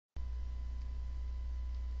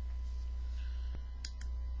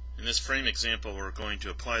In this frame example, we're going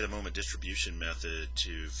to apply the moment distribution method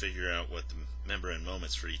to figure out what the member end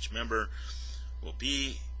moments for each member will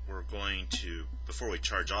be. We're going to, before we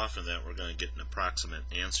charge off on that, we're going to get an approximate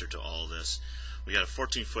answer to all of this. We got a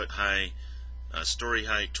 14-foot high story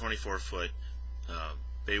height, 24-foot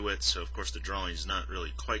bay width, so of course the drawing is not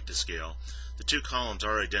really quite to scale. The two columns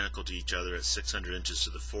are identical to each other at 600 inches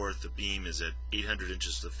to the fourth. The beam is at 800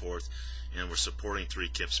 inches to the fourth, and we're supporting 3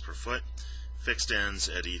 kips per foot. Fixed ends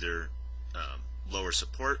at either lower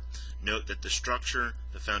support. Note that the structure,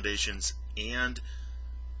 the foundations, and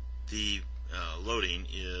the loading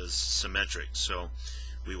is symmetric, so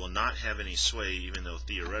we will not have any sway, even though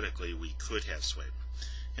theoretically we could have sway.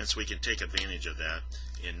 Hence we can take advantage of that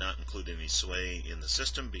and not include any sway in the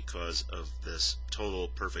system because of this total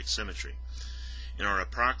perfect symmetry. In our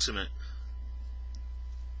approximate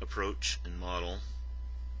approach and model,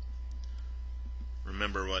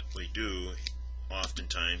 remember what we do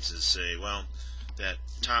oftentimes is say, well, that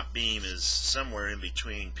top beam is somewhere in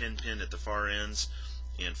between pin at the far ends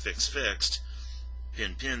and fixed.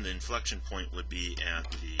 Pin, the inflection point would be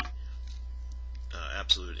at the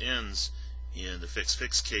absolute ends. In the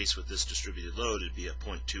fixed case with this distributed load, it'd be at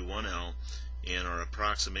 0.21 L, and our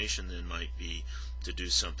approximation then might be to do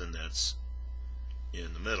something that's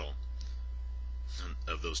in the middle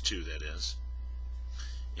of those two, that is.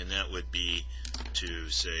 And that would be to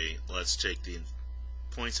say, let's take the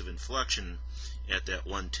points of inflection at that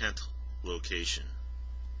 1/10 location.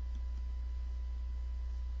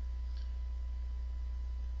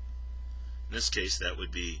 In this case, that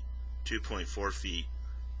would be 2.4 feet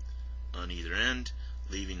on either end,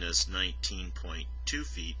 leaving us 19.2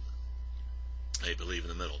 feet, I believe, in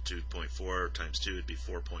the middle. 2.4 times 2 would be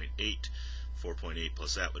 4.8. 4.8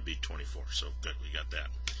 plus that would be 24. So good, we got that.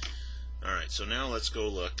 Alright, so now let's go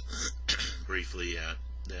look briefly at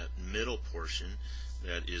that middle portion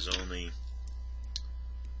that is only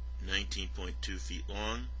 19.2 feet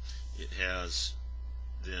long. It has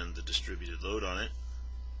then the distributed load on it,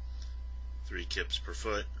 3 kips per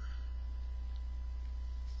foot,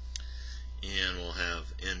 and we'll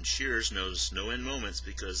have end shears. Notice no end moments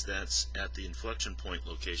because that's at the inflection point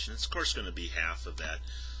location. It's of course going to be half of that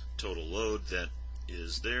total load that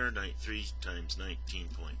is there. 3 times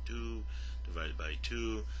 19.2 divided by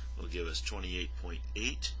 2 will give us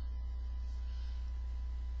 28.8,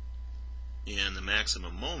 and the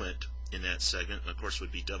maximum moment in that segment, of course,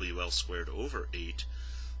 would be WL squared over 8.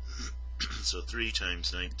 So 3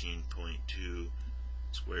 times 19.2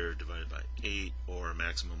 squared divided by 8, or a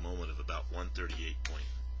maximum moment of about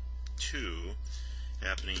 138.2,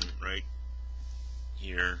 happening right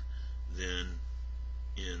here then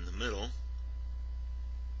in the middle.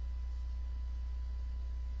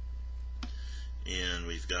 And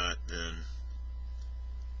we've got then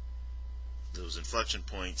those inflection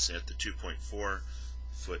points at the 2.4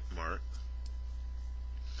 foot mark.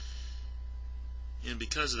 And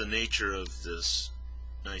because of the nature of this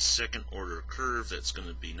nice second order curve that's going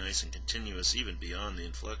to be nice and continuous even beyond the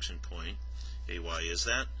inflection point. Hey, why is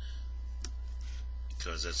that?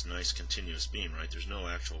 Because that's a nice continuous beam, right? There's no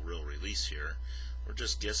actual real release here. We're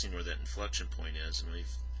just guessing where that inflection point is, and we're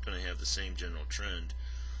going to have the same general trend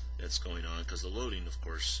that's going on because the loading, of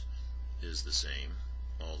course, is the same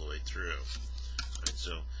all the way through. Right,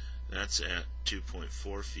 so that's at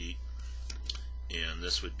 2.4 feet, and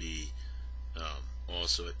this would be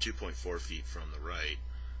also at 2.4 feet from the right.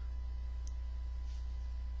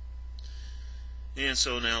 And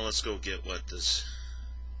so now let's go get what these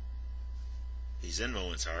end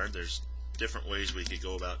moments are. There's different ways we could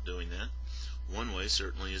go about doing that. One way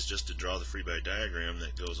certainly is just to draw the free body diagram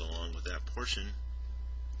that goes along with that portion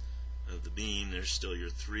of the beam. There's still your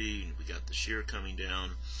 3, and we got the shear coming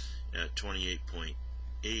down at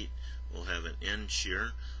 28.8. We'll have an end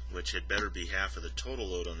shear, which had better be half of the total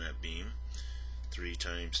load on that beam. 3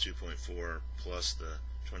 times 2.4 plus the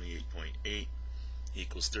 28.8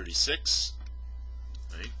 equals 36.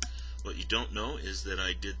 Right? What you don't know is that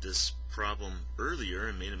I did this problem earlier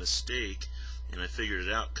and made a mistake, and I figured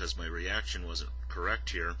it out because my reaction wasn't correct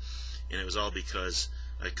here, and it was all because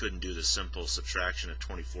I couldn't do the simple subtraction of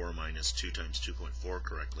 24 minus 2 times 2.4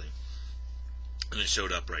 correctly, and it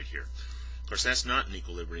showed up right here. Of course, that's not in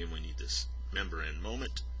equilibrium. We need this member end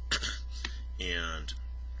moment, and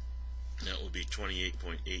that will be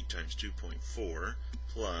 28.8 times 2.4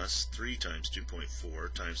 plus 3 times 2.4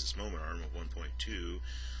 times this moment arm of 1.2,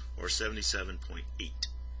 or 77.8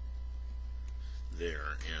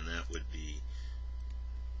 there, and that would be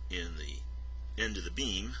in the end of the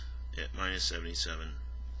beam at minus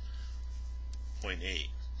 77.8.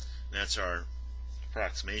 That's our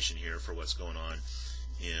approximation here for what's going on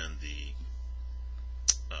in the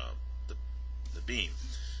the beam.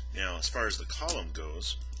 Now, as far as the column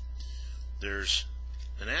goes, there's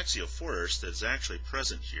an axial force that's actually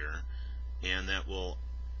present here, and that will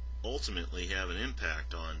ultimately have an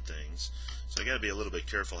impact on things. So I got to be a little bit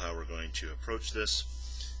careful how we're going to approach this.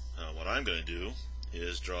 What I'm going to do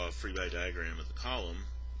is draw a free body diagram of the column,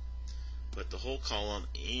 but the whole column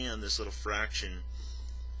and this little fraction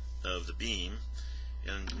of the beam.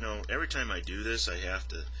 And every time I do this, I have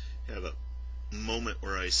to have a moment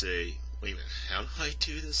where I say, wait a minute, how do I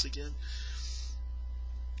do this again?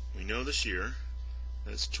 We know the shear,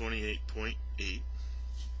 that's 28.8.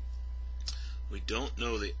 We don't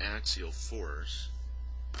know the axial force,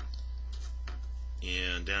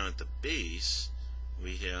 and down at the base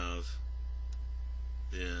we have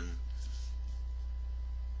then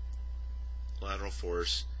lateral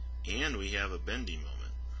force, and we have a bending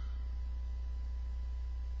moment.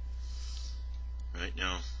 Right,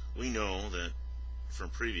 now we know that from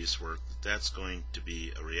previous work that's going to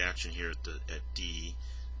be a reaction here at D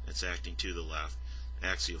that's acting to the left.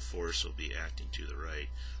 Axial force will be acting to the right.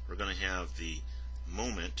 We're going to have the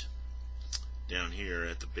moment down here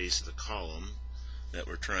at the base of the column that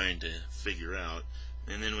we're trying to figure out,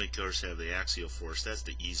 and then we of course have the axial force. That's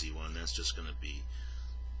the easy one. That's just going to be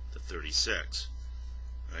the 36.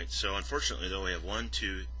 Right. So unfortunately, though, we have 1,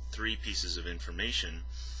 2, 3 pieces of information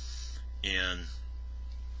and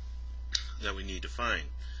that we need to find.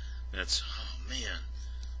 That's, oh man,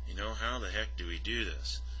 how the heck do we do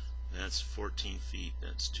this? That's 14 feet,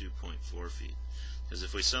 that's 2.4 feet. Because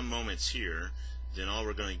if we sum moments here, then all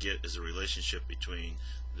we're going to get is a relationship between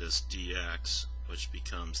this dx, which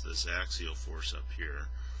becomes this axial force up here.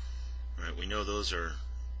 Right? We know those are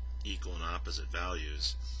equal and opposite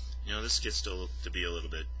values. This gets to be a little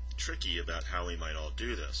bit tricky about how we might all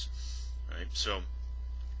do this. Right? So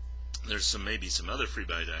there's maybe some other free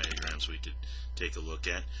body diagrams we could take a look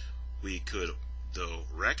at. We could, though,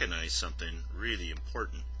 recognize something really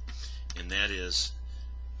important, and that is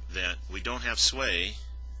that we don't have sway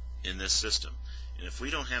in this system. And if we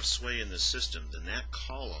don't have sway in this system, then that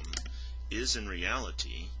column is in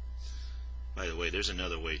reality, by the way, there's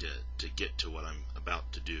another way to get to what I'm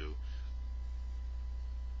about to do,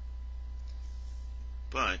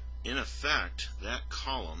 but in effect that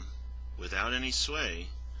column without any sway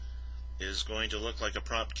is going to look like a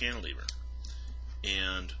propped cantilever.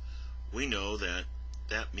 And we know that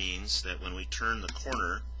that means that when we turn the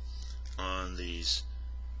corner on this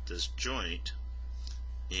joint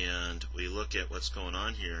and we look at what's going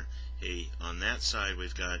on here, on that side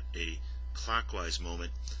we've got a clockwise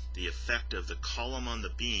moment. The effect of the column on the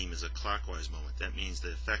beam is a clockwise moment. That means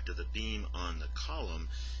the effect of the beam on the column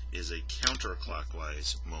is a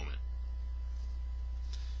counterclockwise moment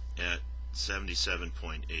at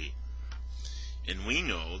 77.8. And we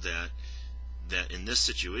know that in this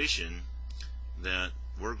situation that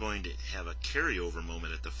we're going to have a carryover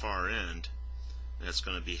moment at the far end that's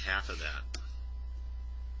going to be half of that,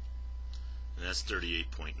 and that's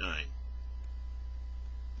 38.9.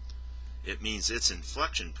 It means its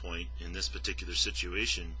inflection point in this particular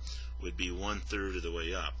situation would be 1/3 of the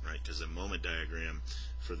way up, right? Because the moment diagram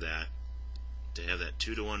for that, to have that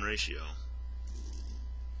 2-to-1 ratio,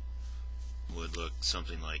 would look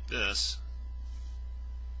something like this,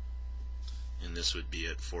 and this would be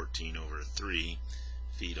at 14/3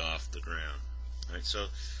 feet off the ground. Right? So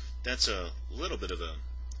that's a little bit of a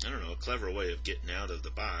clever way of getting out of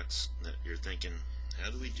the box that you're thinking,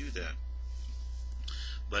 how do we do that?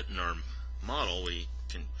 But in our model we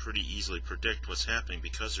can pretty easily predict what's happening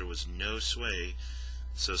because there was no sway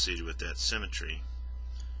associated with that symmetry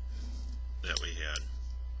that we had.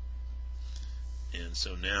 And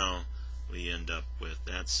so now we end up with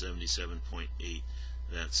that 77.8,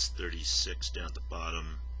 that's 36 down at the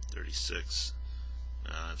bottom, 36,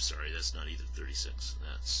 I'm sorry, that's not either 36,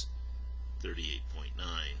 that's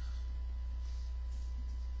 38.9.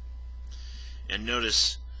 And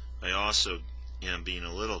notice I also am being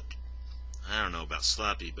a little, I don't know about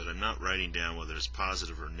sloppy, but I'm not writing down whether it's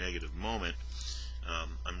positive or negative moment.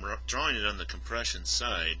 I'm drawing it on the compression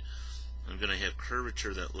side. I'm going to have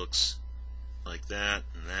curvature that looks like that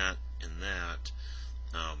and that and that.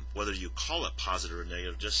 Whether you call it positive or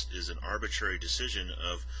negative just is an arbitrary decision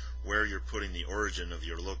of where you're putting the origin of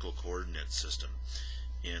your local coordinate system.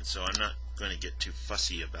 And so I'm not going to get too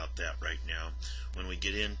fussy about that right now. When we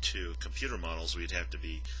get into computer models, we'd have to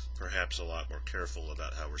be perhaps a lot more careful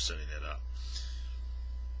about how we're setting that up.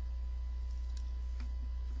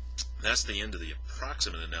 That's the end of the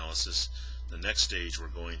approximate analysis. The next stage we're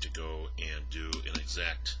going to go and do an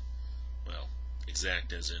exact, well,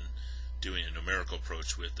 exact as in doing a numerical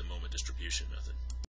approach with the moment distribution method.